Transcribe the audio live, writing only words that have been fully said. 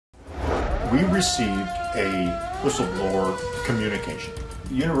we received a whistleblower communication.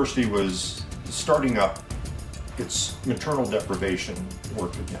 The university was starting up its maternal deprivation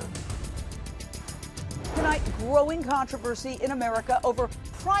work again. Tonight, growing controversy in America over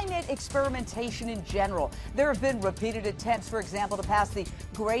primate experimentation in general. There have been repeated attempts, for example, to pass the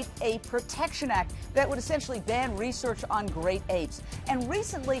Great Ape Protection Act that would essentially ban research on great apes. And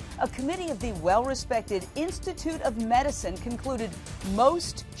recently, a committee of the well-respected Institute of Medicine concluded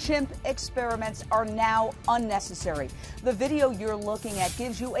most chimp experiments are now unnecessary. The video you're looking at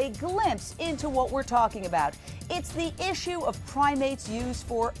gives you a glimpse into what we're talking about. It's the issue of primates used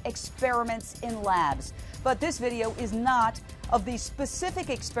for experiments in labs. But this video is not of the specific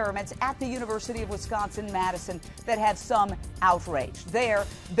experiments at the University of Wisconsin-Madison that have some outrage. There,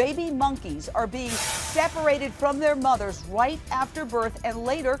 baby monkeys are being separated from their mothers right after birth and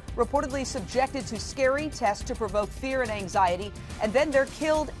later reportedly subjected to scary tests to provoke fear and anxiety, and then they're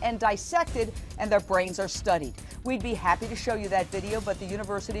killed and dissected and their brains are studied. We'd be happy to show you that video, but the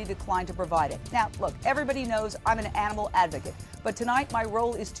university declined to provide it. Now, look, everybody knows I'm an animal advocate, but tonight my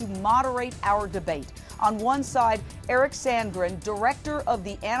role is to moderate our debate. On one side, Eric Sandgren, director of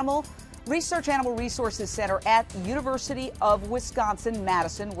the Animal Resources Center at University of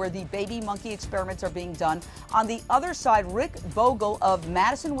Wisconsin-Madison, where the baby monkey experiments are being done. On the other side, Rick Vogel of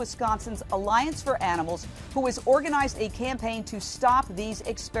Madison, Wisconsin's Alliance for Animals, who has organized a campaign to stop these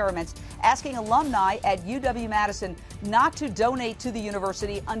experiments, asking alumni at UW-Madison not to donate to the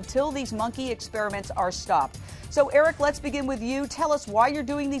university until these monkey experiments are stopped. So, Eric, let's begin with you. Tell us why you're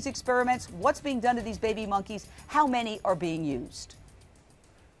doing these experiments, what's being done to these baby monkeys, how many are being used?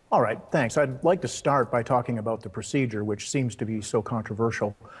 All right, thanks. I'd like to start by talking about the procedure, which seems to be so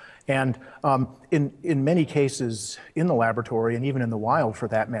controversial. And in many cases in the laboratory, and even in the wild for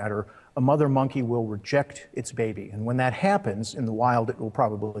that matter, a mother monkey will reject its baby. And when that happens, in the wild it will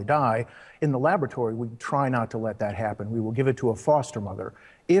probably die. In the laboratory, we try not to let that happen. We will give it to a foster mother.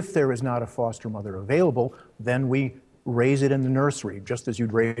 If there is not a foster mother available, then we raise it in the nursery, just as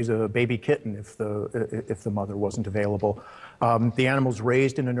you'd raise a baby kitten if the mother wasn't available. The animal's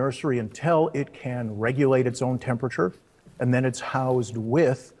raised in a nursery until it can regulate its own temperature, and then it's housed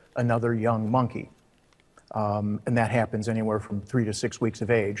with another young monkey. And that happens anywhere from 3 to 6 weeks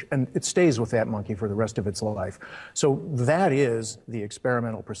of age, and it stays with that monkey for the rest of its life. So that is the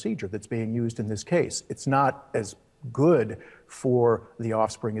experimental procedure that's being used in this case. It's not as good for the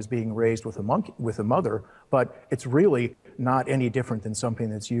offspring as being raised with a mother, but it's really not any different than something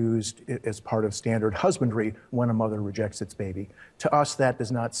that's used as part of standard husbandry when a mother rejects its baby. To us, that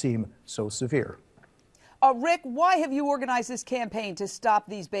does not seem so severe. Rick, why have you organized this campaign to stop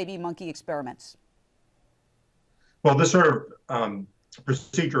these baby monkey experiments? Well, this sort of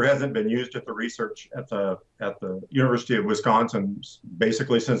procedure hasn't been used at the research at the University of Wisconsin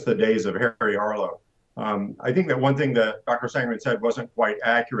basically since the days of Harry Harlow. I think that one thing that Dr. Sangren said wasn't quite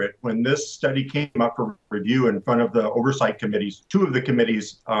accurate. When this study came up for review in front of the oversight committees, two of the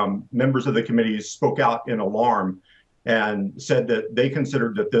committees, members of the committees spoke out in alarm and said that they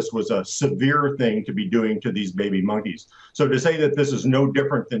considered that this was a severe thing to be doing to these baby monkeys. So to say that this is no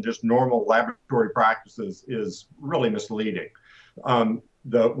different than just normal laboratory practices is really misleading.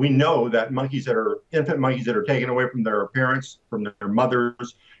 We know that infant monkeys that are taken away from their parents, from their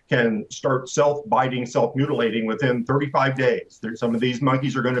mothers, can start self-biting, self-mutilating within 35 days. Some of these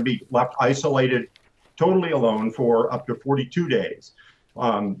monkeys are going to be left isolated, totally alone for up to 42 days.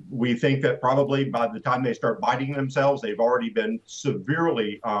 We think that probably by the time they start biting themselves, they've already been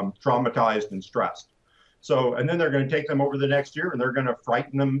severely traumatized and stressed. So, and then they're going to take them over the next year and they're going to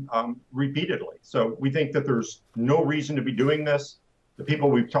frighten them repeatedly. So we think that there's no reason to be doing this. The people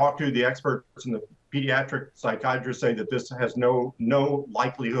we've talked to, the experts and the pediatric psychiatrists say that this has no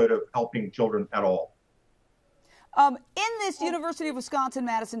likelihood of helping children at all. In this University of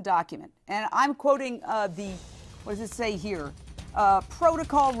Wisconsin-Madison document, and I'm quoting what does it say here?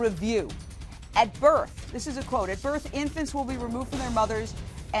 Protocol review. At birth, this is a quote, at birth, infants will be removed from their mothers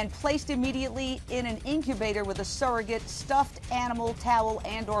and placed immediately in an incubator with a surrogate, stuffed animal, towel,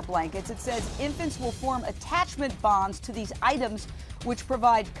 and/or blankets. It says infants will form attachment bonds to these items which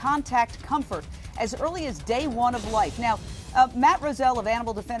provide contact comfort as early as day one of life. Now, Matt Roselle of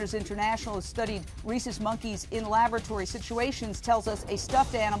Animal Defenders International, has studied rhesus monkeys in laboratory situations, tells us a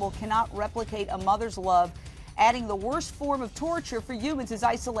stuffed animal cannot replicate a mother's love. Adding the worst form of torture for humans is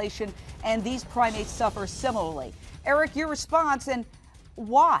isolation, and these primates suffer similarly. Eric, your response, and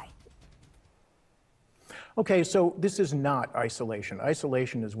why? Okay, so this is not isolation.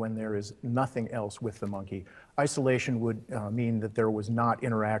 Isolation is when there is nothing else with the monkey. Isolation would mean that there was not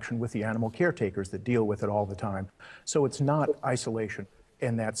interaction with the animal caretakers that deal with it all the time. So it's not isolation.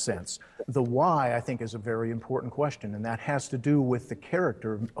 in that sense. The why, I think, is a very important question, and that has to do with the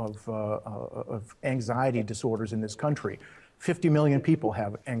character of anxiety disorders in this country. 50 million people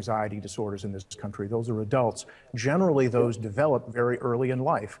have anxiety disorders in this country. Those are adults. Generally, those develop very early in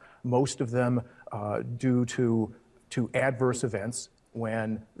life, most of them due to adverse events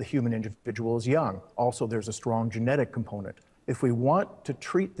when the human individual is young. Also, there's a strong genetic component. If we want to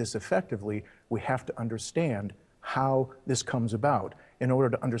treat this effectively, we have to understand how this comes about. In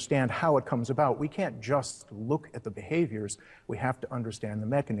order to understand how it comes about, we can't just look at the behaviors. We have to understand the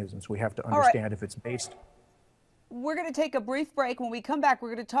mechanisms. We have to understand if it's based. We're going to take a brief break. When we come back,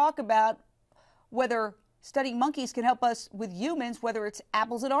 we're going to talk about whether studying monkeys can help us with humans, whether it's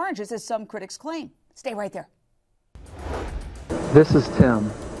apples and oranges, as some critics claim. Stay right there. This is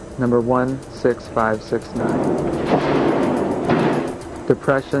Tim, number 16569.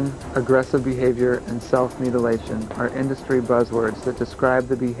 Depression, aggressive behavior, and self-mutilation are industry buzzwords that describe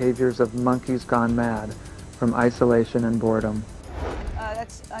the behaviors of monkeys gone mad from isolation and boredom.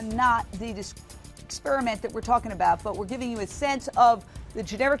 That's not the experiment that we're talking about, but we're giving you a sense of the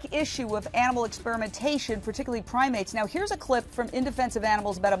generic issue of animal experimentation, particularly primates. Now, here's a clip from In Defense of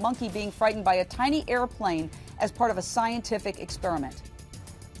Animals about a monkey being frightened by a tiny airplane as part of a scientific experiment.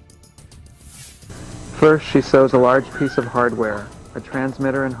 First, she sews a large piece of hardware, a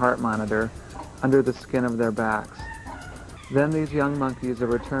transmitter and heart monitor, under the skin of their backs. Then these young monkeys are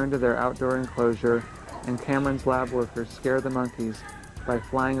returned to their outdoor enclosure, and Cameron's lab workers scare the monkeys by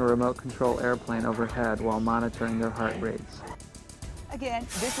flying a remote control airplane overhead while monitoring their heart rates. Again,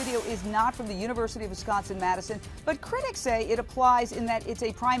 this video is not from the University of Wisconsin-Madison, but critics say it applies in that it's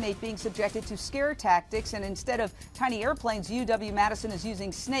a primate being subjected to scare tactics, and instead of tiny airplanes, UW-Madison is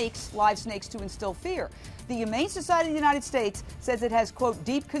using snakes, live snakes, to instill fear. The Humane Society of the United States says it has, quote,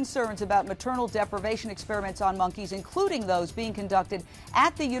 deep concerns about maternal deprivation experiments on monkeys, including those being conducted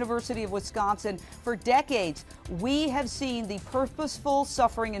at the University of Wisconsin. For decades, we have seen the purposeful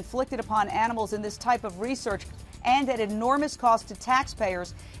suffering inflicted upon animals in this type of research, and at enormous cost to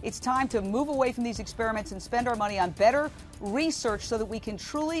taxpayers. It's time to move away from these experiments and spend our money on better research so that we can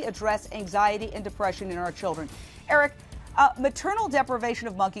truly address anxiety and depression in our children. Eric, maternal deprivation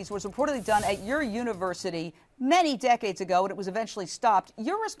of monkeys was reportedly done at your university many decades ago, and it was eventually stopped.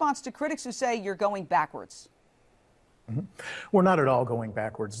 Your response to critics who say you're going backwards? We're not at all going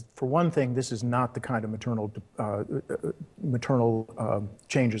backwards. For one thing, this is not the kind of maternal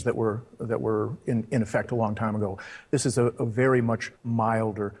changes that were in effect a long time ago. This is a very much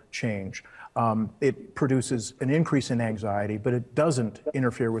milder change. It produces an increase in anxiety, but it doesn't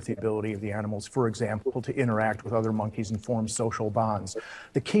interfere with the ability of the animals, for example, to interact with other monkeys and form social bonds.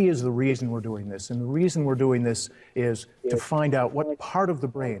 The key is the reason we're doing this, and the reason we're doing this is to find out what part of the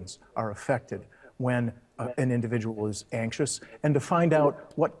brains are affected when an individual is anxious, and to find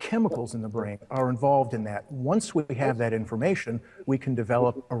out what chemicals in the brain are involved in that. Once we have that information, we can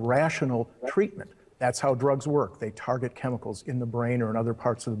develop a rational treatment. That's how drugs work. They target chemicals in the brain or in other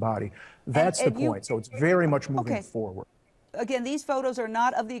parts of the body. That's the point. So it's very much moving forward. Again, these photos are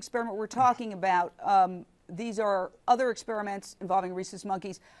not of the experiment we're talking about. These are other experiments involving rhesus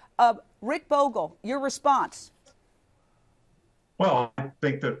monkeys. Rick Bogle, your response? Well, I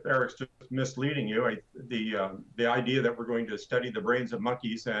think that Eric's just misleading you. The idea that we're going to study the brains of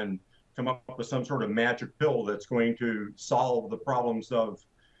monkeys and come up with some sort of magic pill that's going to solve the problems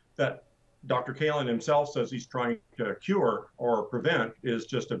that Dr. Kalin himself says he's trying to cure or prevent is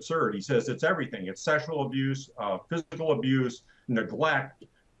just absurd. He says it's everything. It's sexual abuse, physical abuse, neglect,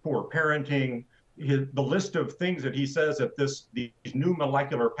 poor parenting. The list of things that he says that these new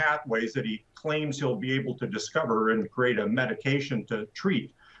molecular pathways that he claims he'll be able to discover and create a medication to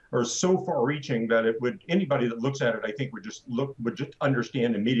treat are so far-reaching that anybody that looks at it, I think, would just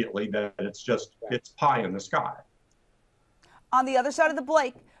understand immediately that it's pie in the sky. On the other side of the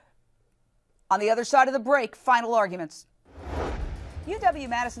break, final arguments.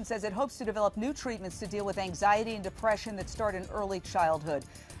 UW-Madison says it hopes to develop new treatments to deal with anxiety and depression that start in early childhood.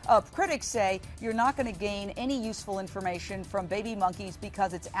 Critics say you're not going to gain any useful information from baby monkeys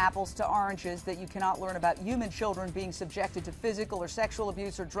because it's apples to oranges, that you cannot learn about human children being subjected to physical or sexual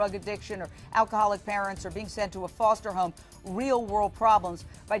abuse or drug addiction or alcoholic parents or being sent to a foster home, real world problems,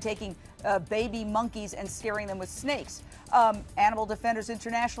 by taking baby monkeys and scaring them with snakes. Animal Defenders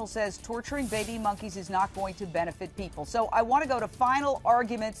International says torturing baby monkeys is not going to benefit people. So I want to go to final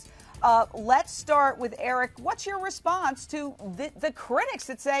arguments. Let's start with Eric. What's your response to the critics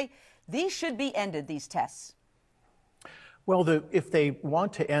that say these should be ended, these tests? Well, if they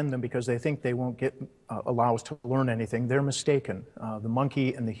want to end them because they think they won't allow us to learn anything, they're mistaken. The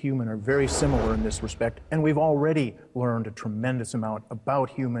monkey and the human are very similar in this respect, and we've already learned a tremendous amount about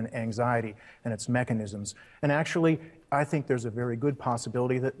human anxiety and its mechanisms. And actually, I think there's a very good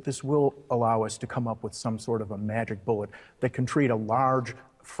possibility that this will allow us to come up with some sort of a magic bullet that can treat a large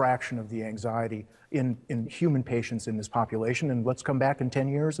fraction of the anxiety in human patients in this population. And let's come back in 10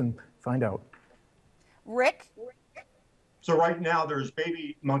 years and find out. Rick? So right now there's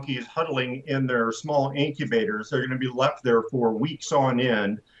baby monkeys huddling in their small incubators. They're going to be left there for weeks on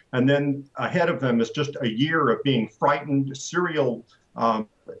end. And then ahead of them is just a year of being frightened, serial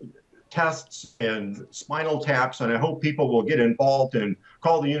tests and spinal taps. And I hope people will get involved and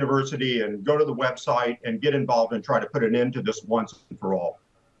call the university and go to the website and get involved and try to put an end to this once and for all.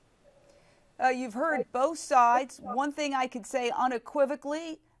 You've heard both sides. One thing I could say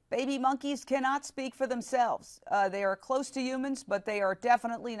unequivocally, baby monkeys cannot speak for themselves. They are close to humans, but they are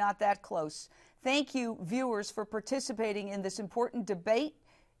definitely not that close. Thank you, viewers, for participating in this important debate.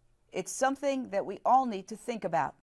 It's something that we all need to think about.